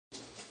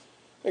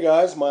Hey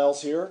guys,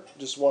 Miles here.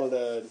 Just wanted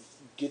to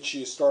get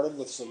you started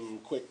with some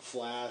quick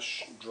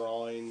Flash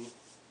drawing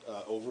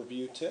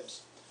overview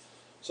tips.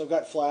 So I've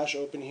got Flash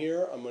open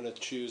here. I'm going to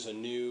choose a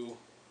new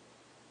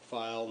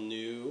file,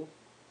 new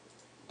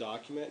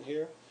document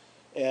here.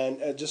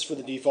 And just for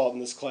the default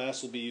in this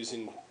class, we'll be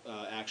using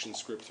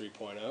ActionScript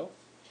 3.0.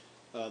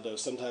 Though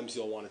sometimes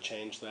you'll want to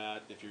change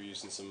that if you're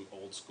using some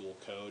old school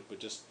code, but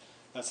just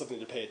that's something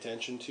to pay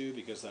attention to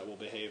because that will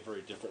behave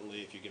very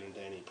differently if you get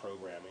into any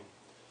programming.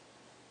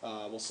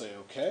 We'll say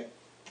OK,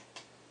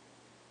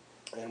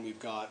 and we've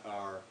got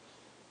our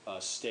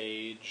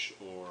stage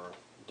or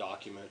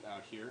document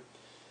out here.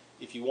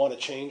 If you want to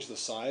change the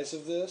size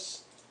of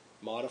this,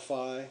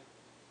 modify,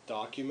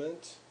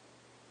 document.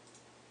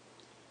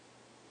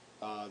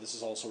 This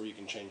is also where you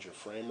can change your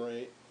frame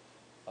rate.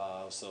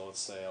 So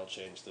let's say I'll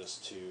change this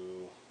to,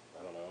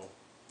 I don't know,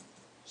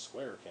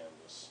 square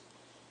canvas.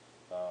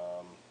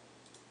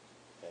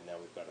 And now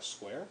we've got a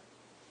square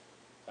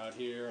out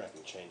here. I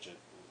can change it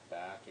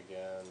back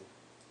again.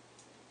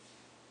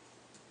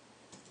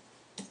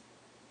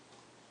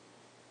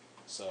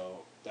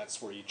 So that's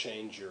where you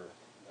change your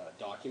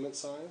document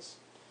size.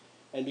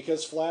 And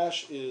because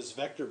Flash is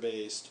vector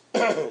based,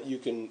 you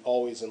can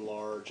always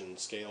enlarge and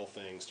scale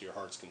things to your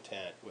heart's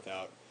content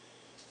without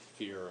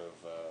fear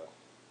of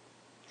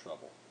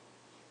trouble.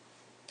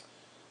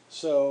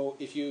 So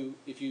if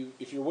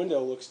your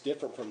window looks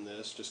different from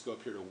this, just go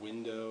up here to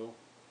Window,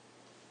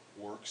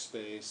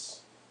 Workspace,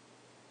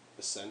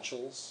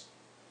 Essentials,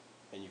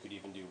 and you could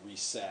even do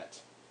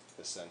Reset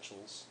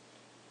Essentials,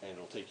 and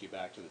it'll take you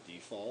back to the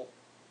default.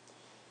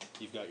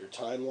 You've got your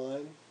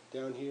timeline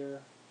down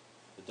here,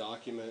 the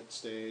document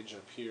stage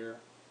up here,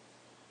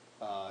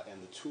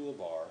 and the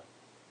toolbar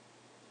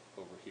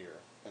over here,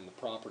 and the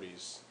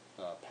properties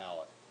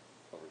palette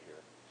over here.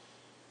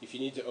 If you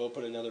need to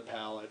open another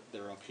palette,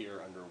 they're up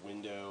here under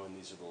Window, and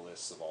these are the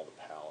lists of all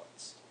the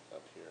palettes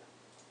up here.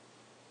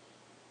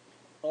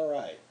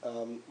 Alright,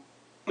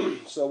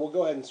 so we'll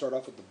go ahead and start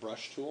off with the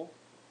brush tool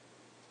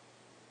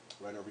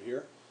right over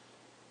here.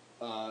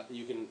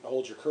 You can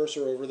hold your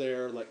cursor over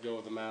there, let go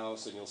of the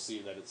mouse, and you'll see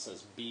that it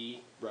says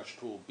B, brush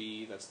tool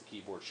B. That's the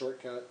keyboard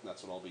shortcut, and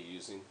that's what I'll be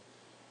using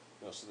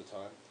most of the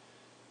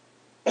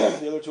time.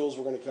 The other tools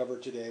we're going to cover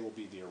today will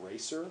be the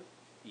eraser,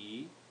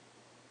 E.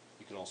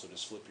 You can also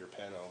just flip your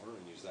pen over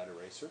and use that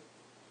eraser.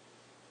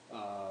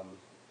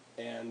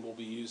 And we'll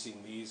be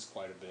using these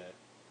quite a bit.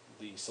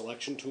 The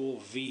selection tool,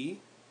 V,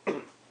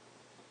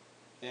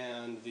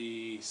 and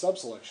the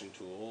sub-selection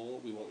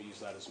tool, we won't use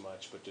that as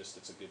much, but just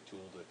it's a good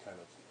tool to kind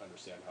of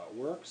understand how it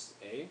works,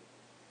 A.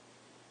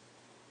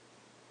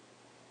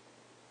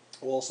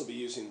 We'll also be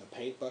using the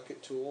paint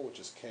bucket tool, which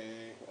is K,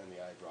 and the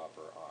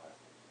eyedropper, I.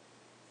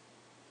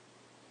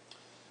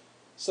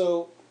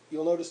 So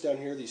you'll notice down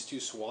here these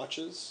two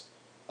swatches.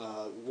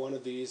 One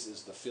of these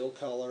is the fill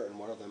color, and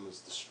one of them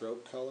is the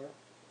stroke color.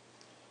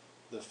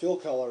 The fill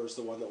color is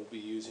the one that we'll be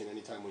using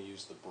anytime we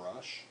use the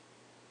brush.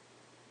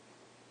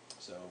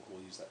 So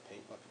we'll use that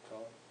paint bucket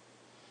color.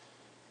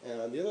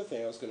 And the other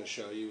thing I was going to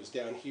show you is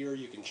down here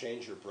you can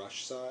change your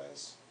brush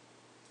size.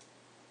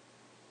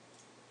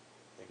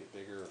 Make it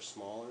bigger or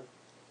smaller.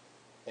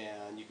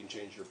 And you can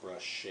change your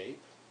brush shape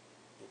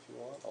if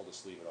you want. I'll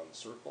just leave it on the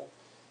circle.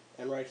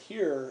 And right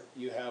here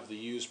you have the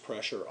use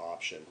pressure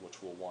option,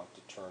 which we'll want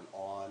to turn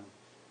on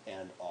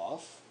and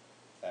off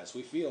as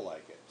we feel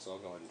like it. So I'll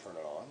go ahead and turn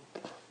it on.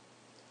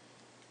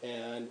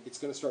 And it's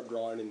going to start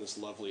drawing in this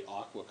lovely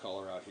aqua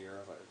color out here.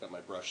 I've got my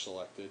brush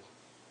selected.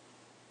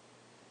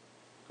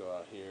 Go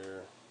out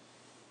here.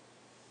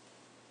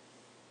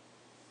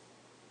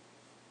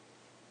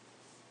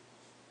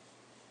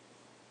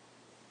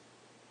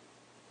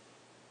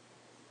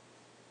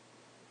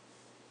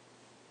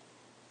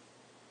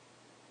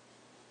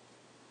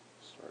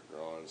 Start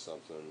drawing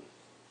something.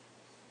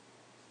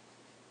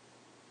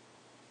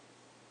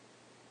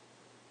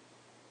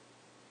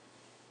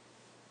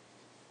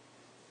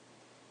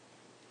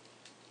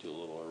 Do a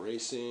little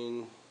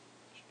erasing.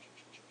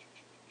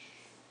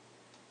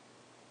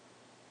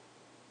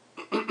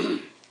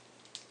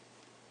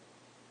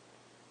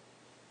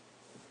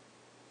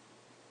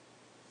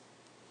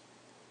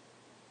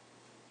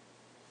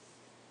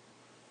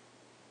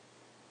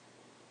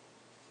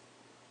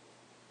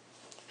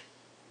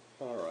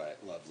 All right,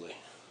 lovely.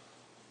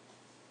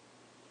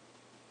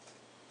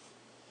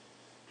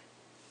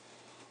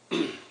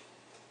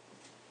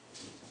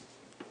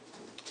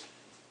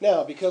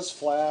 Now, because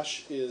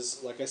Flash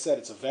is, like I said,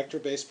 it's a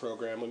vector-based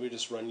program, let me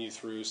just run you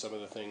through some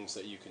of the things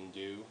that you can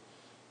do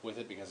with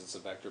it because it's a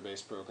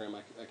vector-based program.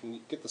 I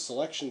can get the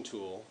selection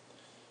tool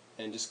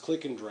and just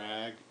click and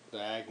drag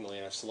diagonally,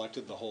 and I've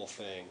selected the whole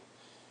thing.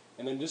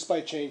 And then just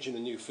by changing the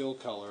new fill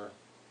color,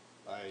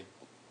 I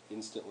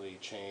instantly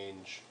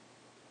change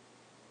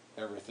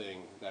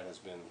everything that has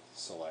been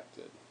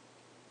selected.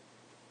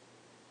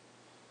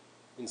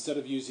 Instead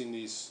of using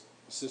these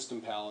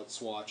system palette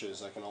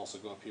swatches, I can also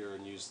go up here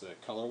and use the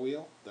color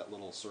wheel, that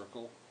little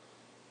circle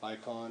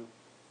icon,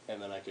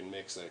 and then I can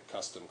mix a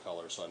custom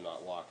color so I'm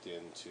not locked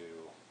into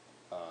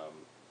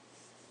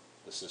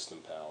the system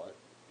palette.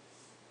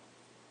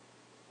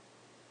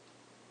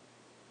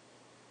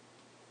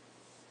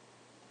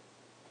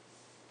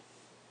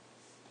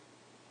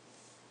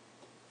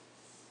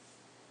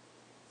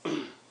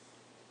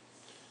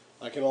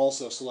 I can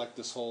also select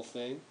this whole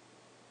thing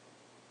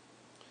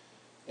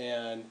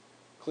and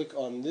click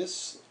on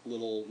this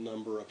little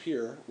number up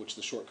here, which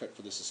the shortcut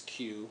for this is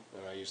Q,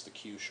 and I use the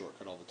Q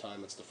shortcut all the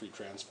time. It's the free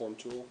transform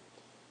tool.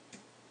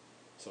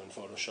 So in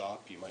Photoshop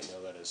you might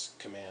know that as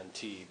Command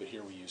T, but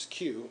here we use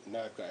Q, and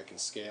now I can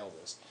scale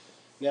this.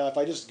 Now if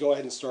I just go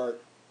ahead and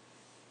start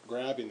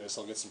grabbing this,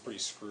 I'll get some pretty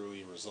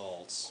screwy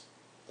results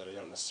that I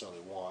don't necessarily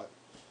want.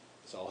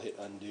 So I'll hit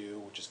undo,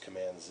 which is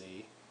Command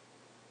Z.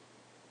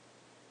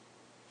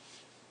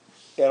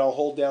 And I'll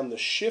hold down the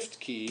Shift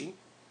key,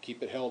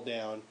 keep it held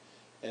down,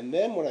 and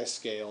then when I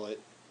scale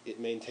it, it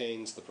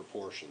maintains the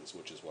proportions,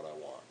 which is what I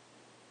want.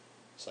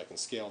 So I can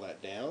scale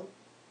that down.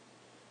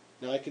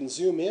 Now I can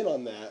zoom in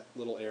on that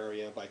little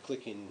area by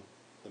clicking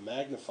the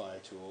magnify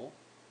tool,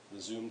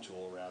 the zoom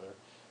tool rather,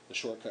 the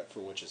shortcut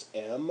for which is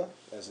M,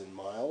 as in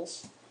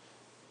miles.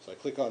 So I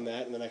click on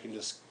that, and then I can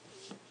just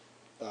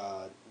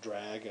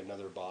drag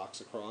another box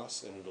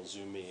across, and it'll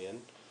zoom me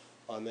in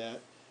on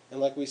that. And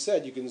like we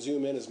said, you can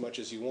zoom in as much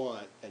as you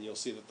want, and you'll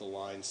see that the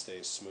line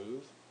stays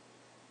smooth.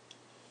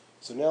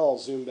 So now I'll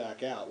zoom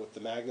back out. With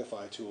the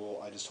magnify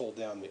tool, I just hold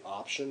down the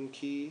Option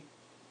key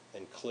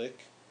and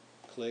click,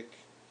 click,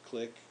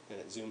 click, and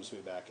it zooms me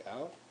back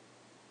out.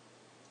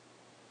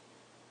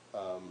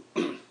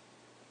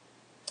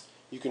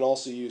 You can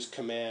also use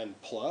Command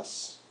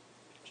plus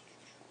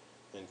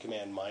and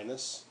Command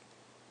minus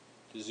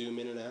to zoom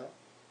in and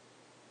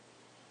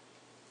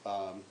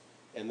out.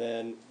 And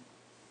then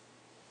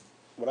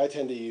what I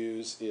tend to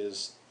use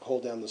is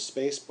hold down the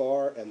space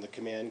bar and the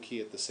Command key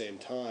at the same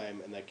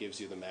time, and that gives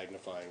you the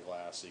magnifying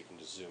glass, so you can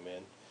just zoom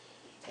in.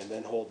 And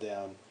then hold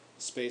down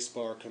space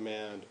bar,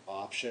 Command,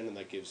 Option, and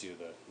that gives you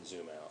the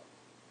zoom out.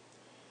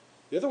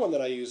 The other one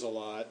that I use a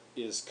lot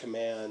is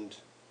Command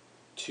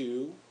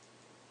 2,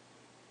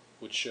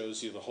 which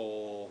shows you the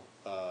whole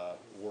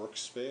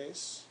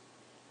workspace,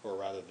 or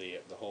rather the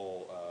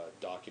whole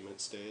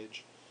document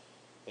stage,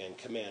 and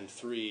Command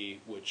 3,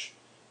 which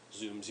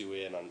zooms you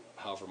in on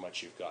however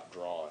much you've got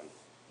drawn,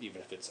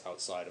 even if it's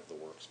outside of the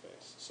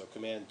workspace. So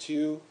Command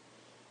 2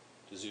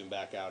 to zoom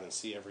back out and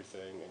see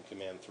everything, and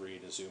Command 3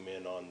 to zoom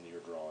in on your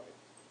drawing.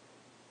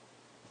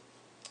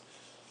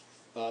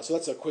 So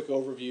that's a quick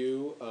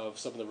overview of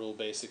some of the real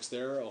basics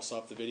there. I'll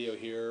stop the video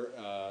here,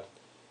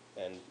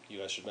 and you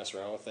guys should mess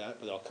around with that,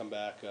 but I'll come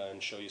back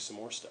and show you some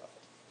more stuff.